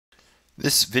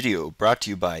This video brought to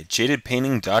you by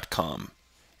jadedpainting.com.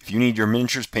 If you need your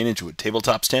miniatures painted to a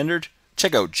tabletop standard,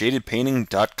 check out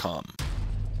jadedpainting.com.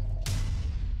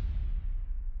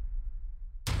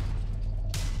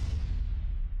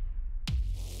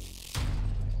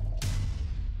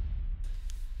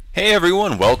 Hey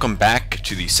everyone, welcome back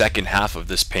to the second half of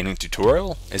this painting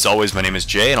tutorial. As always, my name is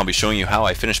Jay and I'll be showing you how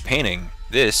I finished painting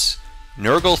this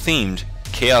Nurgle themed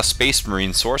Chaos Space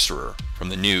Marine Sorcerer from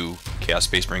the new Chaos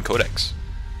Space Marine Codex.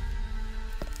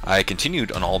 I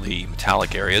continued on all the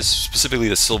metallic areas, specifically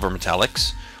the silver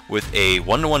metallics, with a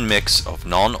 1-to-1 mix of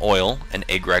non-oil and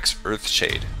Agrax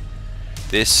Earthshade.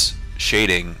 This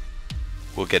shading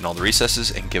will get in all the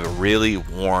recesses and give a really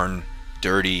worn,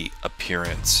 dirty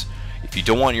appearance. If you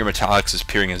don't want your metallics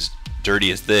appearing as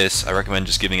dirty as this, I recommend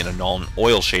just giving it a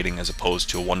non-oil shading as opposed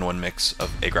to a 1-to-1 mix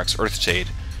of Agrax Earthshade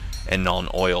and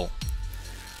non-oil.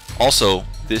 Also,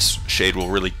 this shade will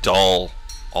really dull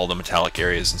all the metallic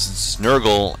areas, and since it's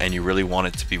Nurgle and you really want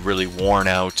it to be really worn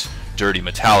out, dirty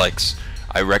metallics,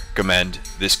 I recommend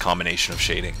this combination of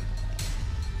shading.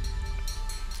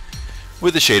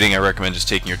 With the shading, I recommend just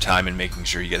taking your time and making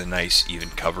sure you get a nice even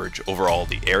coverage over all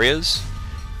the areas.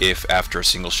 If after a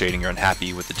single shading you're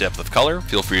unhappy with the depth of color,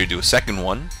 feel free to do a second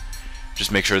one.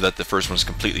 Just make sure that the first one is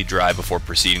completely dry before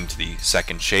proceeding to the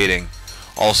second shading.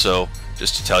 Also,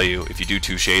 just to tell you, if you do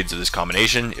two shades of this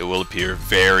combination, it will appear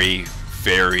very,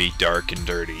 very dark and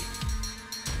dirty.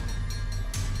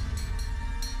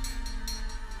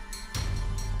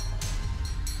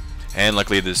 And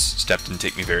luckily this step didn't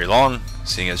take me very long,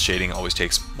 seeing as shading always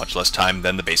takes much less time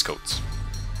than the base coats.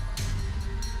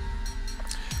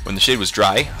 When the shade was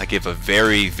dry, I gave a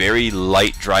very, very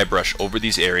light dry brush over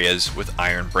these areas with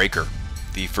Iron Breaker,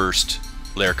 the first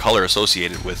layer color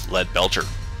associated with Lead Belcher.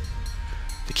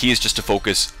 The key is just to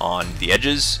focus on the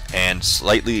edges and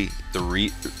slightly the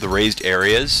raised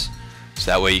areas, so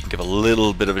that way you can give a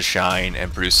little bit of a shine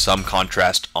and produce some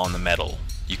contrast on the metal.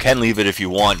 You can leave it if you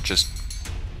want, just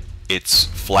its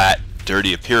flat,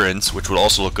 dirty appearance, which would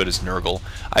also look good as Nurgle.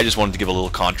 I just wanted to give a little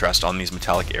contrast on these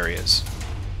metallic areas.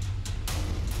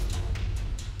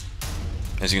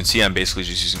 As you can see, I'm basically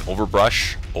just using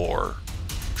overbrush or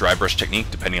dry brush technique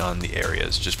depending on the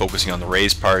areas, just focusing on the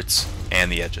raised parts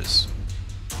and the edges.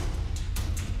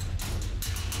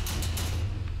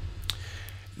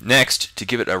 Next, to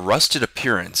give it a rusted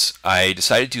appearance, I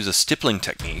decided to use a stippling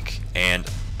technique, and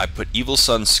I put Evil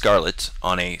Sunz Scarlet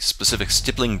on a specific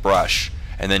stippling brush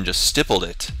and then just stippled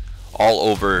it all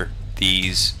over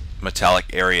these metallic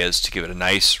areas to give it a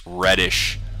nice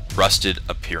reddish rusted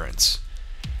appearance.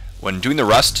 When doing the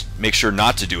rust, make sure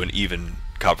not to do an even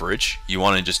coverage. You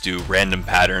want to just do random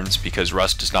patterns because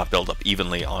rust does not build up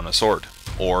evenly on a sword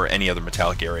or any other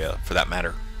metallic area for that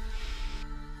matter.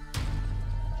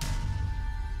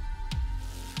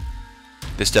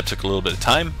 This step took a little bit of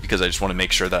time because I just want to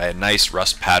make sure that I had a nice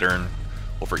rust pattern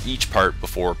over each part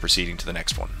before proceeding to the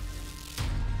next one.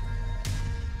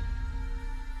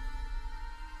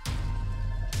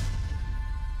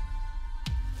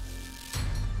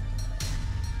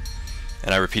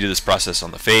 And I repeated this process on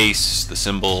the face, the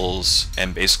symbols,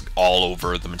 and basically all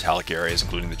over the metallic areas,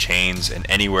 including the chains and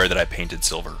anywhere that I painted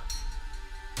silver.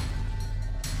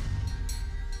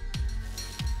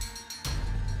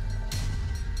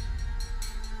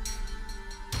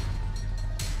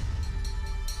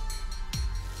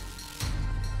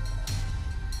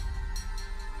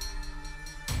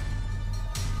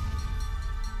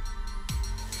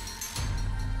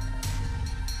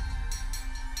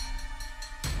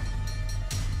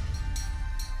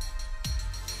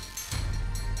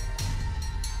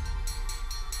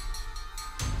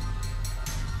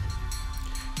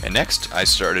 And next, I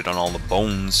started on all the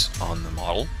bones on the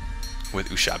model with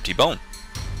Ushabti Bone,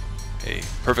 a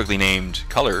perfectly named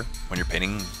color when you're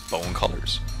painting bone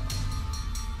colors.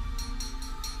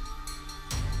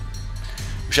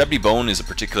 Ushabti Bone is a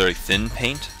particularly thin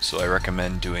paint, so I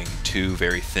recommend doing two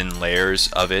very thin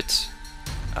layers of it,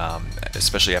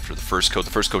 especially after the first coat.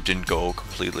 The first coat didn't go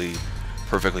completely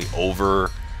perfectly over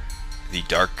the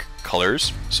dark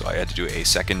colors, so I had to do a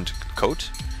second coat.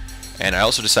 And I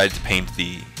also decided to paint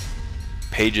the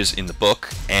pages in the book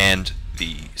and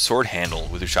the sword handle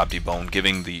with Ushabti Bone,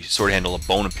 giving the sword handle a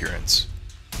bone appearance.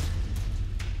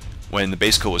 When the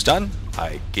base coat was done,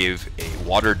 I gave a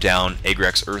watered down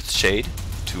Agrax Earthshade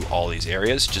to all these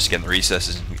areas, just to get in the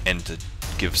recesses and to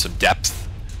give some depth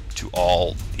to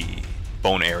all the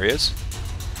bone areas.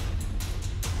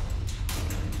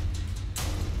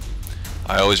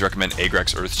 I always recommend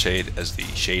Agrax Earthshade as the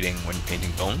shading when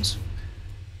painting bones.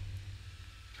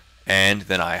 And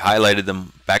then I highlighted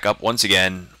them back up once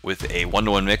again with a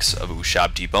 1-to-1 mix of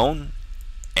Ushabti Bone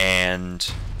and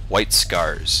white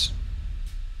scars,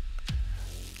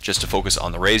 just to focus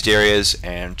on the raised areas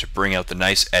and to bring out the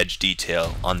nice edge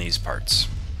detail on these parts.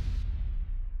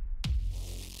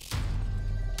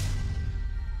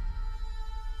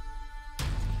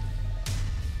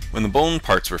 When the bone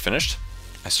parts were finished,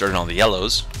 I started on the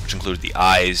yellows, which included the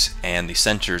eyes and the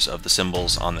centers of the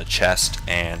symbols on the chest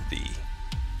and the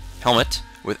helmet,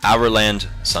 with Hourland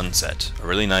Sunset, a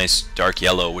really nice dark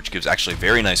yellow which gives actually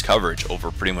very nice coverage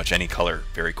over pretty much any color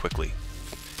very quickly.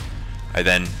 I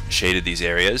then shaded these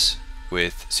areas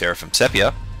with Seraphim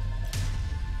Sepia,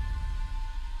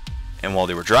 and while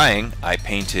they were drying I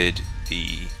painted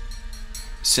the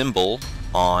symbol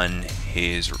on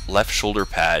his left shoulder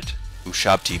pad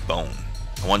Ushabti bone.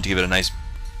 I wanted to give it a nice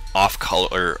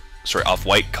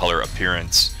off-white color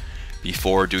appearance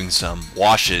before doing some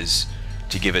washes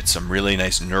to give it some really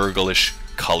nice Nurgle-ish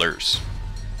colors.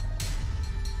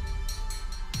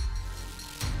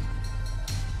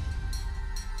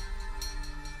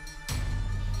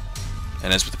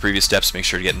 And as with the previous steps, make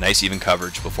sure to get nice even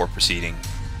coverage before proceeding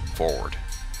forward.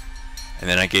 And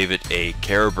then I gave it a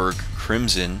Karaberg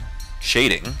Crimson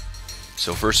shading.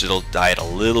 So first it'll dye it a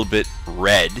little bit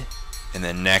red, and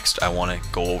then next I want to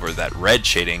go over that red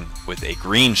shading with a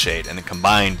green shade, and then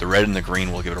combined the red and the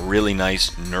green will give it a really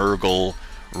nice Nurgle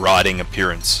rotting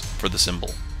appearance for the symbol.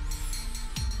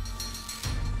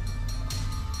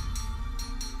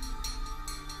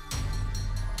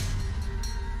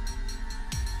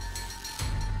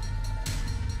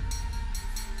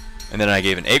 And then I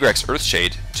gave an Agrex Earth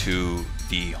shade to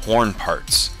the horn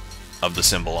parts of the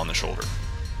symbol on the shoulder.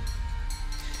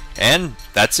 And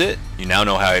that's it. You now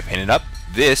know how I painted up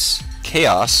this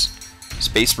Chaos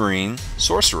Space Marine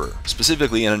Sorcerer,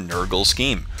 specifically in a Nurgle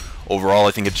scheme. Overall,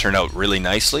 I think it turned out really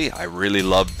nicely. I really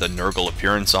loved the Nurgle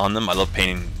appearance on them. I love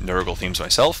painting Nurgle themes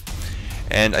myself.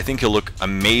 And I think he'll look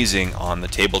amazing on the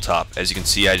tabletop. As you can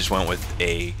see, I just went with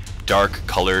a dark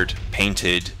colored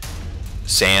painted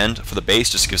sand for the base,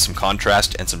 just to give some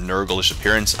contrast and some Nurgle-ish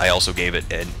appearance. I also gave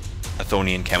it an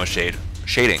Athonian Camoshade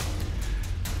shading.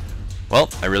 Well,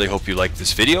 I really hope you liked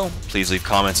this video. Please leave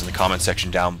comments in the comment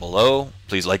section down below.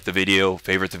 Please like the video,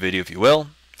 favorite the video if you will,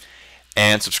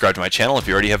 and subscribe to my channel if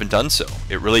you already haven't done so.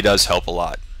 It really does help a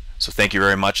lot. So thank you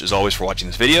very much as always for watching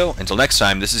this video. Until next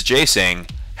time, this is Jay saying,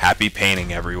 happy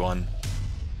painting everyone.